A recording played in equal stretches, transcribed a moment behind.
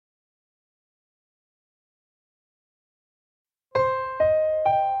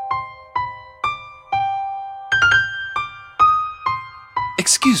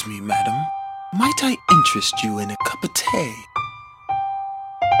Excuse me, madam. Might I interest you in a cup of tea?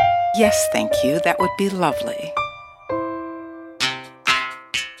 Yes, thank you. That would be lovely.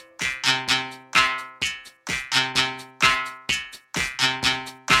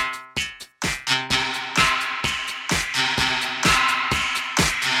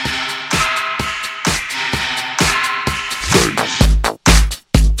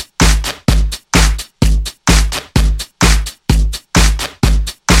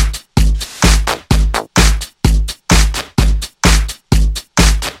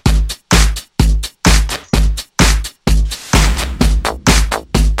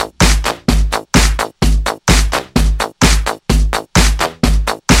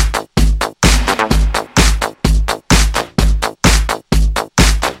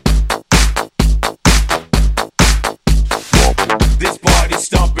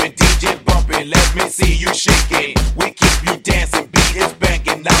 Let me see you shaking. We keep you dancing, beat is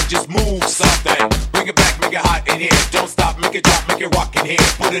banging. Now just move something. Bring it back, make it hot in here. Don't stop, make it drop, make it rock in here.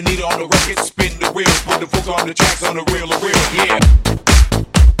 Put a needle on the record, spin the wheel. Put the book on the tracks on the reel, yeah.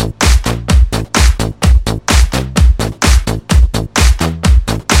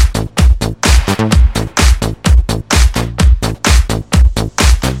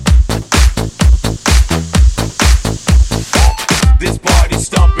 This party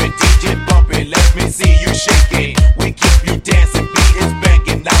stumping, DJ bumping, let me see you shaking. We keep you dancing, beat is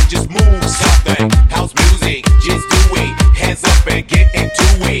banging, now just move something. House music, just do it. Hands up and get into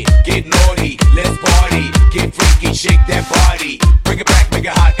it. Get naughty, let's party. Get freaky, shake that body. Bring it back, make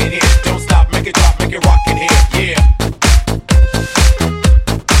it hot in here. Don't stop, make it drop, make it rock in here, yeah.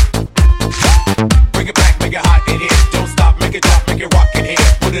 Bring it back, make it hot in here. Don't stop, make it drop, make it rock in here.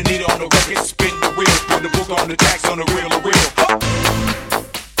 Put a needle on the record, spin the wheel. Put the book on the tracks on the reel,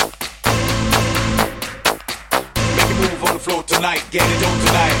 Move on the floor tonight, get it on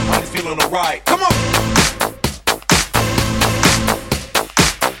tonight. Honey's feeling alright. Come on!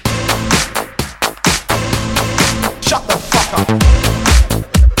 Shut the fuck up!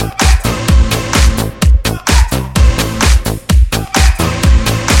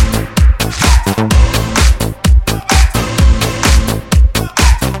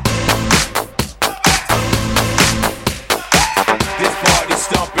 This party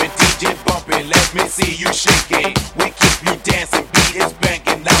stumping, DJ bumping, let me see you shaking. We keep you dancing, beat is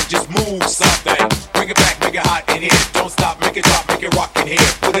banging, now just move something. Bring it back, make it hot in here. Don't stop, make it drop, make it rock in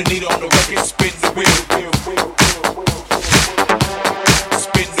here. Put a needle on the record, spin the wheel.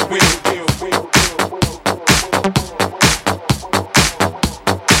 Spin the wheel.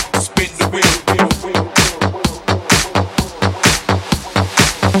 Spin the wheel.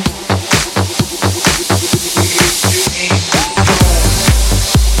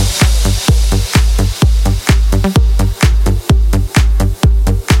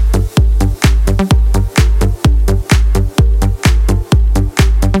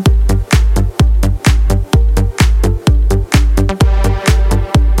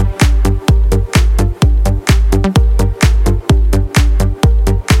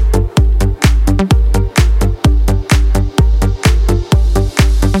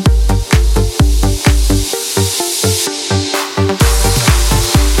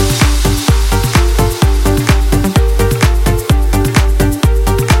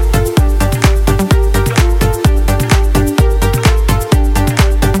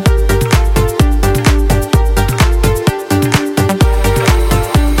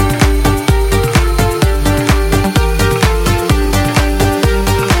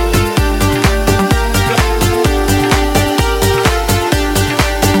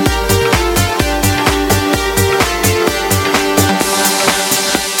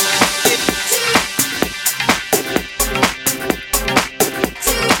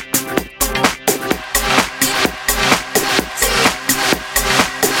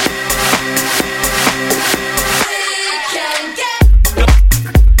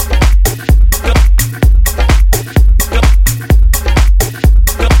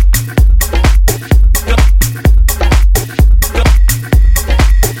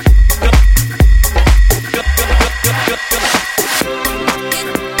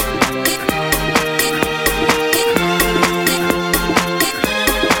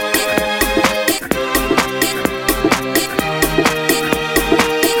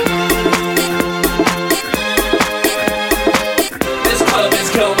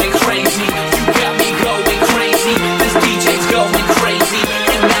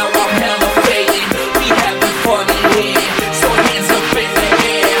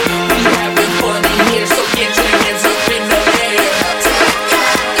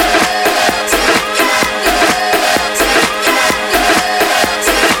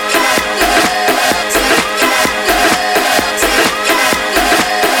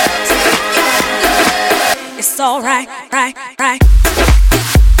 alright, right, right.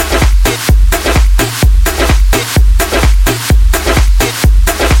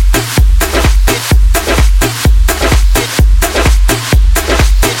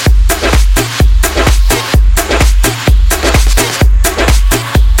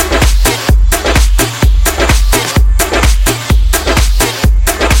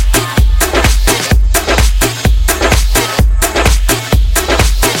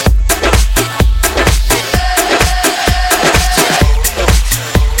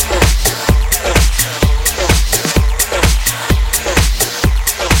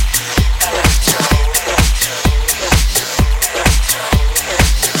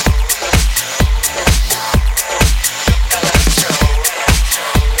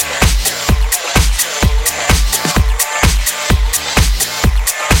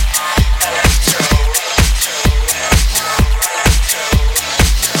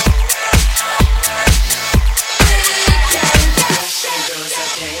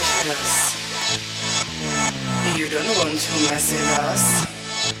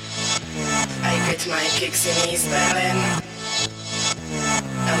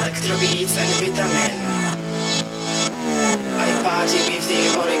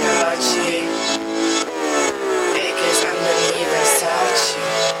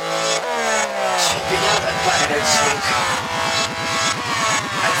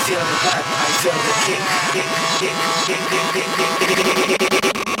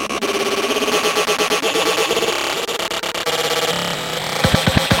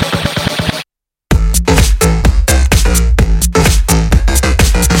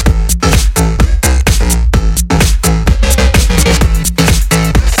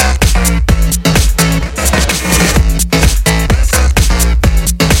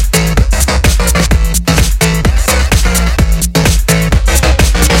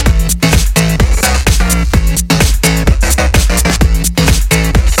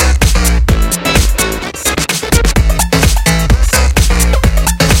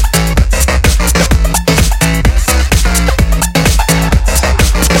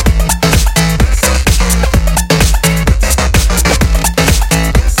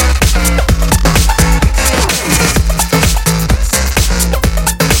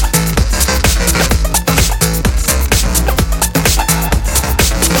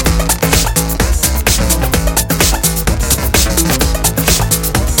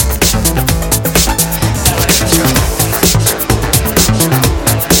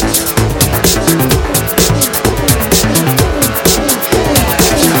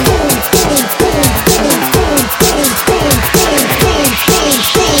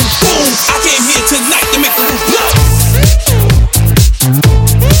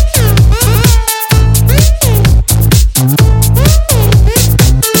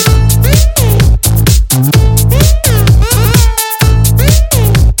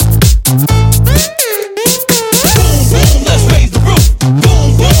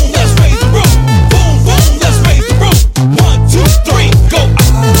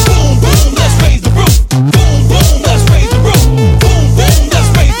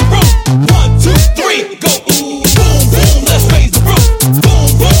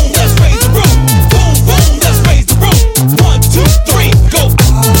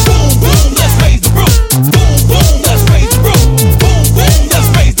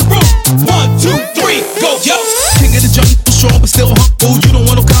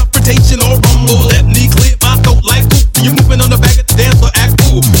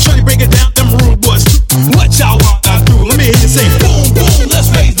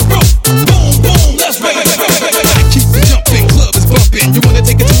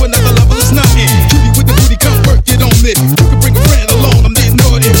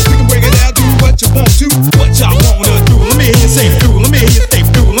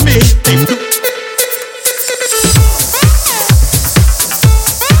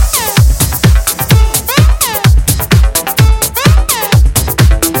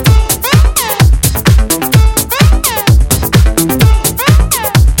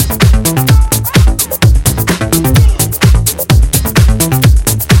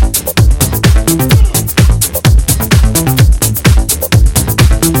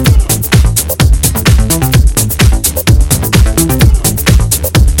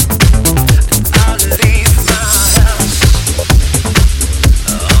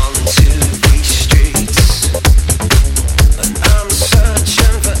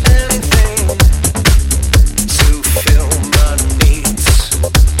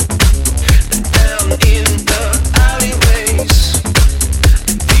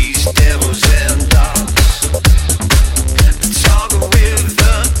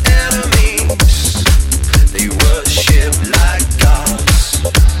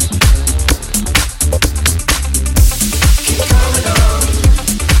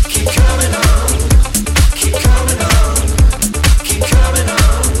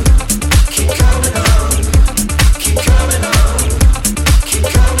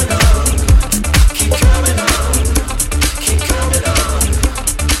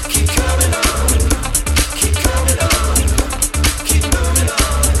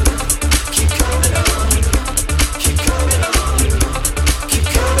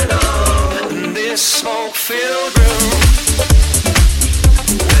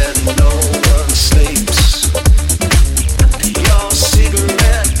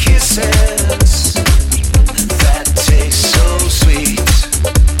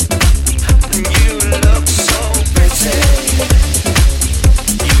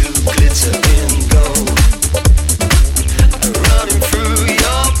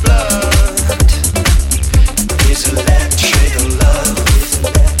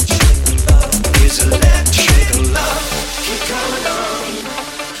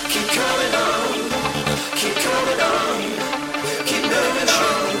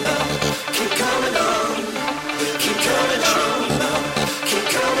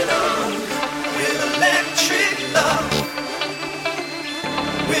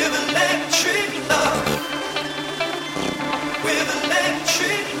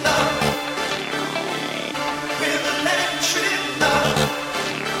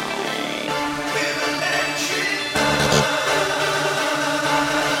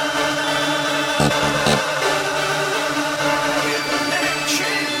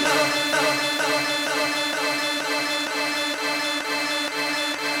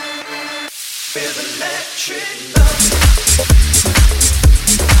 electric love.